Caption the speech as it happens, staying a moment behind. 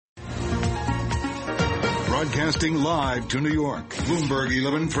Broadcasting live to New York, Bloomberg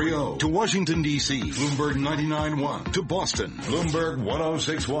 1130. To Washington, D.C., Bloomberg 99.1. To Boston, Bloomberg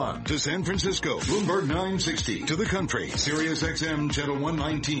 1061. To San Francisco, Bloomberg 960. To the country, Sirius XM Channel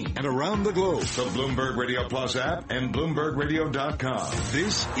 119. And around the globe, the Bloomberg Radio Plus app and BloombergRadio.com.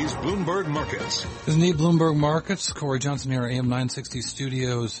 This is Bloomberg Markets. Isn't it Bloomberg Markets? Cory Johnson here, AM 960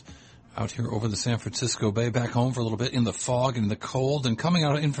 Studios. Out here over the San Francisco Bay, back home for a little bit in the fog and the cold. And coming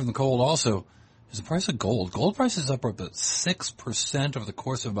out in from the cold also is the price of gold. Gold price is up about 6% over the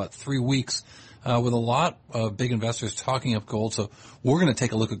course of about 3 weeks, with a lot of big investors talking up gold. So we're going to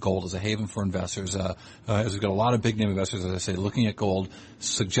take a look at gold as a haven for investors, as we've got a lot of big name investors, as I say, looking at gold,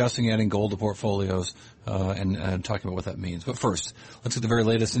 suggesting adding gold to portfolios, and talking about what that means. But first, let's get the very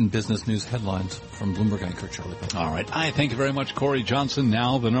latest in business news headlines from Bloomberg anchor Charlie Pellet. All right. Thank you very much, Cory Johnson.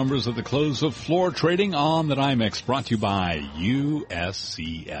 Now the numbers at the close of floor trading on the NYMEX, brought to you by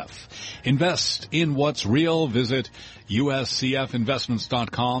USCF. Invest in what's real. Visit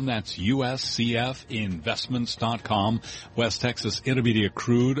USCFinvestments.com. That's USCFinvestments.com. West Texas Intermediate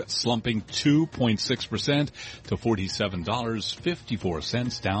crude slumping 2.6% to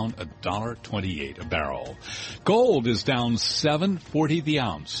 $47.54, down $1.28 a barrel. Gold is down $7.40 the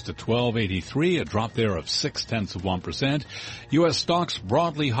ounce to $12.83, a drop there of 0.6%. U.S. stocks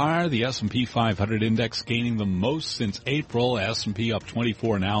broadly higher. The S&P 500 index gaining the most since April. S&P up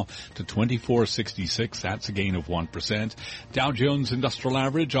 24 now to 2466. That's a gain of 1%. Dow Jones Industrial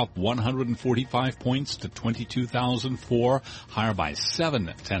Average up 145 points to 22,004, higher by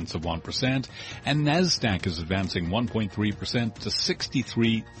 0.7%. And Nasdaq is advancing 1.3% to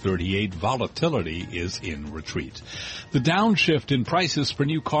 6338. Volatility is in retreat. The downshift in prices for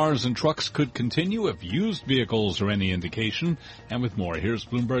new cars and trucks could continue if used vehicles are any indication. And with more, here's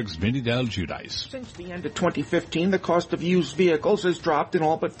Bloomberg's Vinny Del Giudice. Since the end of 2015, the cost of used vehicles has dropped in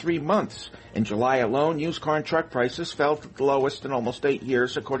all but 3 months. In July alone, used car and truck prices fell to the lowest in almost 8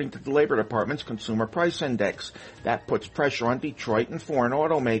 years, according to the Labor Department's Consumer Price Index. That puts pressure on Detroit and foreign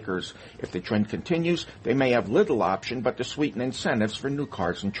automakers. If the trend continues, they may have little option but to sweeten incentives for new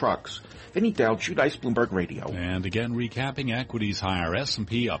cars and trucks. Vinny Del Giudice, Bloomberg Radio. And again, recapping equities higher.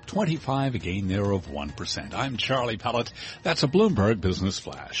 S&P up 25, a gain there of 1%. I'm Charlie Pellet. That's a Bloomberg Business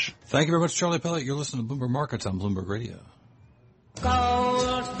Flash. Thank you very much, Charlie Pellet. You're listening to Bloomberg Markets on Bloomberg Radio.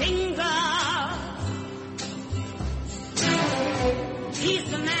 Goldfinger, he's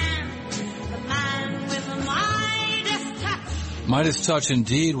the man with the Midas touch. Midas touch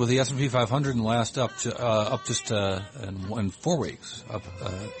indeed, with the S&P 500 and last up just in 4 weeks, up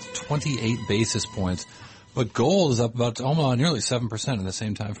 28 basis points. But gold is up about almost nearly 7% in the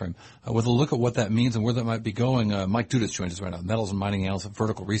same time frame. With a look at what that means and where that might be going, Mike Dudas joins us right now, metals and mining analyst at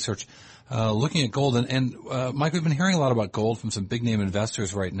Vertical Research, looking at gold. And Mike, we've been hearing a lot about gold from some big name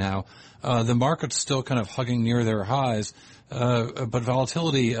investors right now. The market's still kind of hugging near their highs, but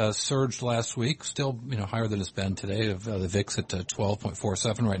volatility surged last week, still higher than it's been today. The VIX at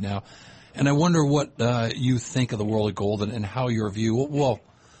 12.47 right now. And I wonder what you think of the world of gold and how your view. Well,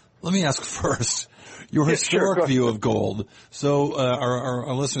 let me ask first your historic view of gold. So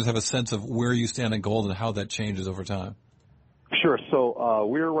our listeners have a sense of where you stand on gold and how that changes over time. Sure. So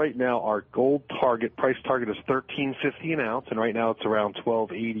we're right now, our gold price target is $13.50 an ounce, and right now it's around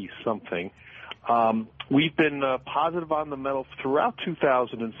 $12.80 something. We've been positive on the metal throughout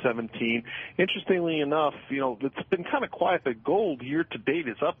 2017. Interestingly enough, it's been kind of quiet, but gold year to date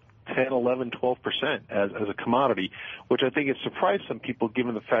is up 10, 11, 12% as a commodity, which I think has surprised some people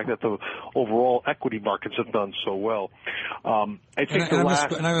given the fact that the overall equity markets have done so well. I think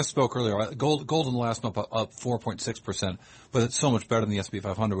I spoke earlier. Gold in the last month up 4.6%, but it's so much better than the S&P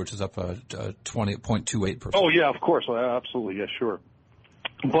 500, which is up 20.28%. Oh yeah, of course, absolutely, yeah, sure.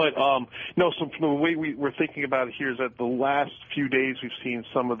 But no, so from the way we're thinking about it here is that the last few days we've seen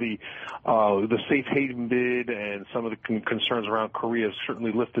some of the safe haven bid and some of the concerns around Korea have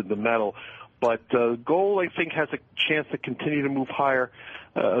certainly lifted the metal. But gold, I think, has a chance to continue to move higher,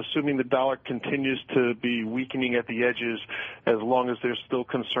 assuming the dollar continues to be weakening at the edges, as long as there's still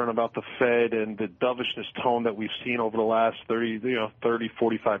concern about the Fed and the dovishness tone that we've seen over the last 30,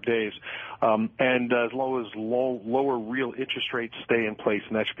 45 days, and as long as lower real interest rates stay in place,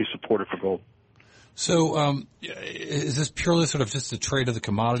 and that should be supportive for gold. So is this purely sort of just a trade of the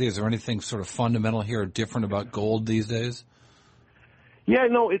commodity? Is there anything sort of fundamental here or different about gold these days? Yeah,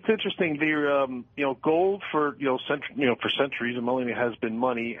 no, it's interesting. Gold for centuries, a millennia has been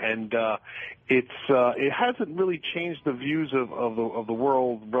money, and it hasn't really changed the views of the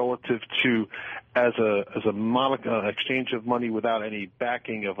world relative to as a exchange of money without any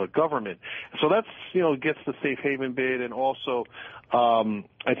backing of a government. So that's gets the safe haven bid, and also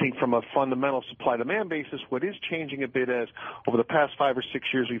I think from a fundamental supply-demand basis, what is changing a bit is over the past 5 or 6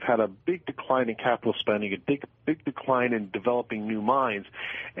 years, we've had a big decline in capital spending, a big decline in developing new mines.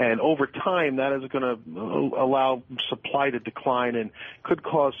 And over time, that is going to allow supply to decline and could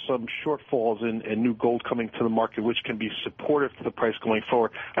cause some shortfalls in new gold coming to the market, which can be supportive to the price going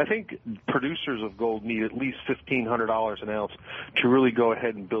forward. I think producers of gold need at least $1,500 an ounce to really go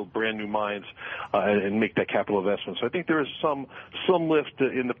ahead and build brand new mines and make that capital investment. So I think there is some lift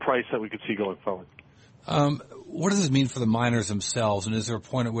in the price that we could see going forward. What does this mean for the miners themselves? And is there a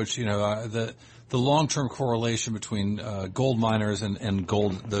point at which, the long-term correlation between gold miners and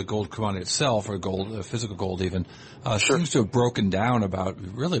gold, the gold commodity itself, or gold, physical gold even, seems to have broken down about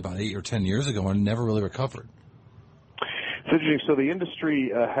 8 or 10 years ago and never really recovered? It's interesting. So the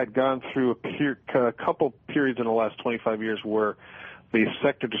industry had gone through a couple periods in the last 25 years where the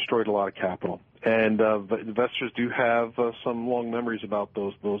sector destroyed a lot of capital. And investors do have some long memories about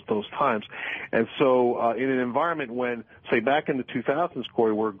those times. And so in an environment when, say, back in the 2000s,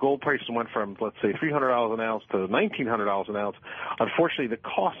 Cory, where gold prices went from, let's say, $300 an ounce to $1,900 an ounce, unfortunately the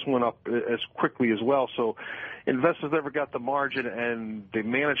costs went up as quickly as well. So investors never got the margin, and the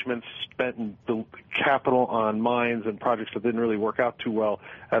management spent the capital on mines and projects that didn't really work out too well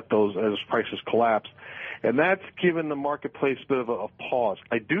as prices collapsed. And that's given the marketplace a bit of a pause.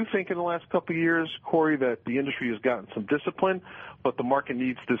 I do think in the last couple of years, Cory, that the industry has gotten some discipline, but the market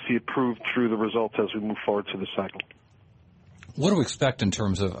needs to see it proved through the results as we move forward to the cycle. What do we expect in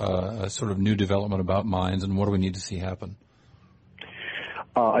terms of a sort of new development about mines, and what do we need to see happen?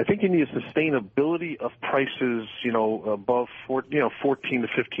 I think you need a sustainability of prices, above 14 to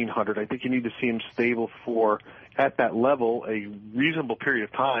 1,500. I think you need to see them stable for, at that level, a reasonable period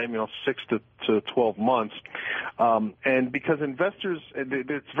of time, 6 to 12 months. And because investors,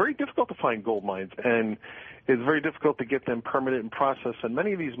 it's very difficult to find gold mines, and it's very difficult to get them permitted and processed. And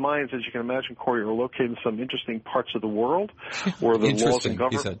many of these mines, as you can imagine, Cory, are located in some interesting parts of the world where the laws and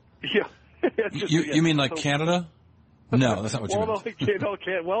government. Yeah. You mean like Canada? No, that's not what you meant.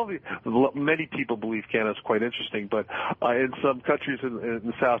 Many people believe Canada's quite interesting, but in some countries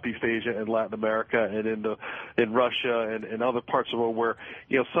in Southeast Asia and Latin America and in Russia and other parts of the world where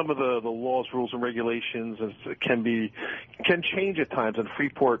some of the laws, rules, and regulations can change at times. And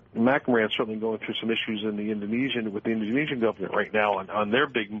Freeport McMoran is certainly going through some issues with the Indonesian government right now on their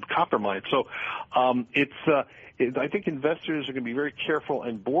big copper mine. So I think investors are going to be very careful,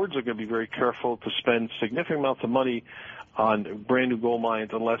 and boards are going to be very careful to spend significant amounts of money on brand new gold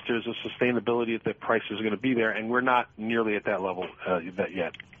mines unless there's a sustainability that the prices are going to be there, and we're not nearly at that level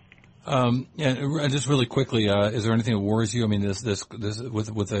yet. Just really quickly, is there anything that worries you? I mean, this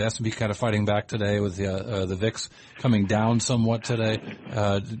with the S&P kind of fighting back today, with the VIX coming down somewhat today,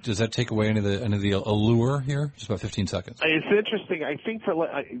 does that take away any of the allure here? Just about 15 seconds. It's interesting. I think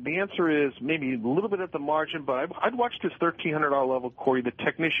the answer is maybe a little bit at the margin, but I'd watch this $1,300 level, Cory. The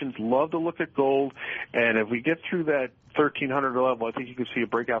technicians love to look at gold, and if we get through that $1,300 level, I think you can see a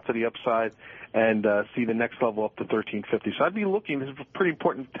breakout to the upside and see the next level up to $1,350. So I'd be looking. This is a pretty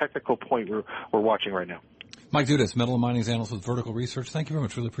important technical point we're watching right now. Mike Dudas, Metal and Mining's analyst with Vertical Research. Thank you very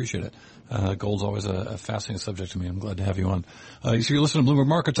much. Really appreciate it. Gold's always a fascinating subject to me. I'm glad to have you on. So you're listening to Bloomberg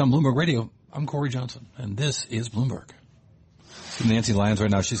Markets on Bloomberg Radio. I'm Cory Johnson, and this is Bloomberg. Nancy Lyons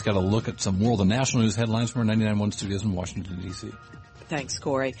right now. She's got a look at some world and national news headlines from our 99.1 studios in Washington, D.C. Thanks,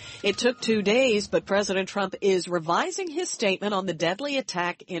 Cory. It took 2 days, but President Trump is revising his statement on the deadly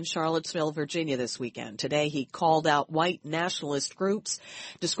attack in Charlottesville, Virginia this weekend. Today, he called out white nationalist groups,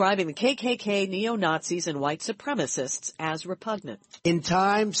 describing the KKK, neo-Nazis, and white supremacists as repugnant. In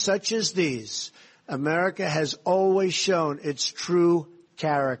times such as these, America has always shown its true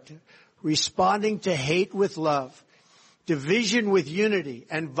character, responding to hate with love, division with unity,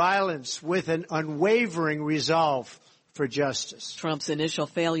 and violence with an unwavering resolve for justice. Trump's initial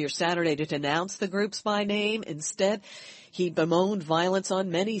failure Saturday to denounce the groups by name. Instead, he bemoaned violence on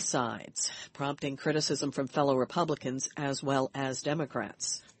many sides, prompting criticism from fellow Republicans as well as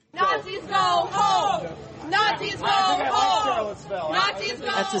Democrats. Nazis go home! Nazis go home! Nazis go home!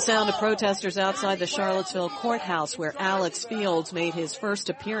 That's the sound of protesters outside the Charlottesville courthouse where Alex Fields made his first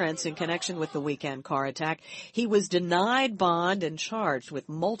appearance in connection with the weekend car attack. He was denied bond and charged with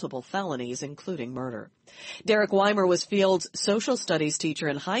multiple felonies, including murder. Derek Weimer was Fields' social studies teacher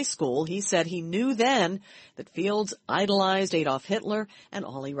in high school. He said he knew then that Fields idolized Adolf Hitler and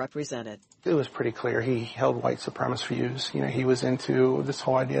all he represented. It was pretty clear he held white supremacist views. He was into this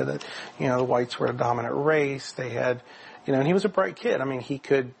whole idea that, the whites were a dominant race. They had, and he was a bright kid. I mean, he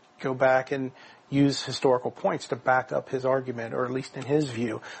could go back and use historical points to back up his argument, or at least in his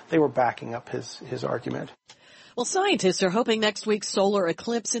view, they were backing up his argument. Well, scientists are hoping next week's solar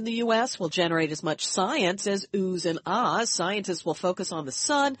eclipse in the U.S. will generate as much science as oohs and ahs. Scientists will focus on the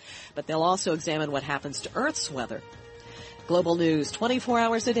sun, but they'll also examine what happens to Earth's weather. Global news 24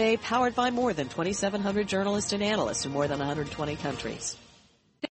 hours a day, powered by more than 2,700 journalists and analysts in more than 120 countries.